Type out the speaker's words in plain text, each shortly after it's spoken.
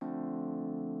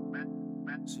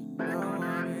She know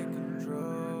I'm in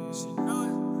control. She know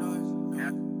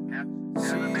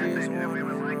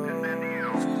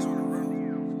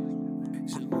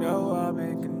I'm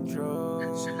in control.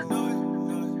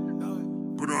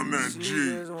 Put on that She G.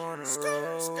 just wanna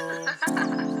roll.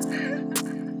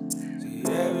 See,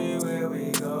 everywhere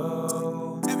we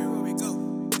go,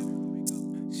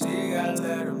 she gotta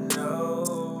let him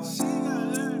know.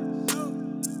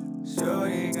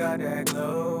 Shorty got that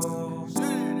glow,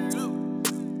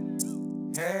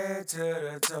 head to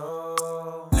the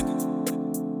toe.